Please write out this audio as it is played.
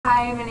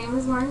Hi, my name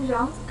is Lauren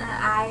Jones, and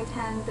I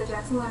attend the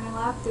Jackson Learning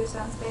Lab through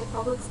Seventh Bay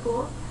Public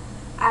School.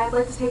 I'd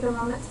like to take a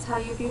moment to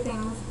tell you a few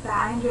things that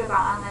I enjoy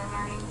about online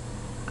learning.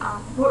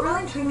 What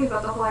really intrigued me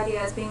about the whole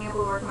idea is being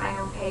able to work at my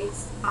own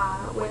pace,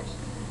 which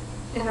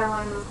if I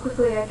want to move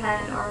quickly I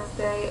can, or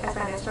if I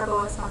find I struggle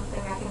with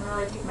something, I can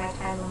really take my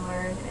time and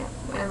learn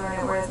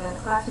it, whereas in a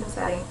classroom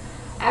setting,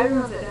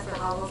 everyone's at different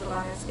levels of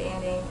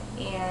understanding,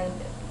 and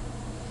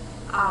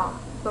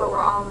but we're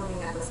all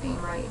moving at the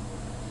same rate.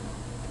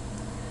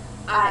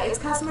 It's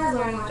customized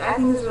learning, which I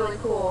think is really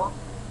cool,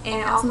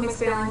 and it also makes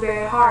failing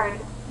very hard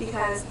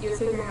because you're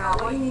figuring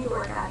out what you need to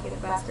work on to get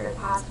the best grade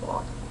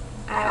possible.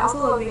 I also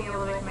love being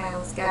able to make my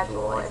own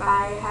schedule. If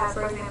I have,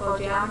 for example, a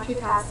geometry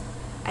test,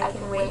 I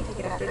can wait and take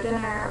it after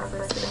dinner or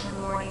first thing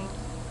in the morning,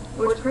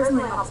 which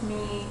personally helps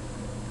me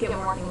get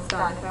more things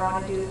done. If I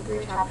want to do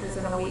 3 chapters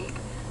in a week,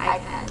 I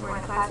can. We're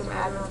in a classroom,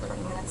 everyone's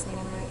working at the same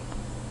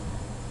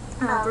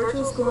rate.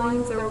 Virtual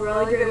schooling is a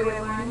really great way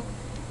of learning.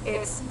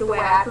 It's the way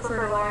I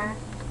prefer to learn,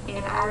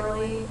 and I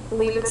really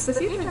believe it's the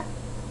future.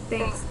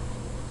 Thanks.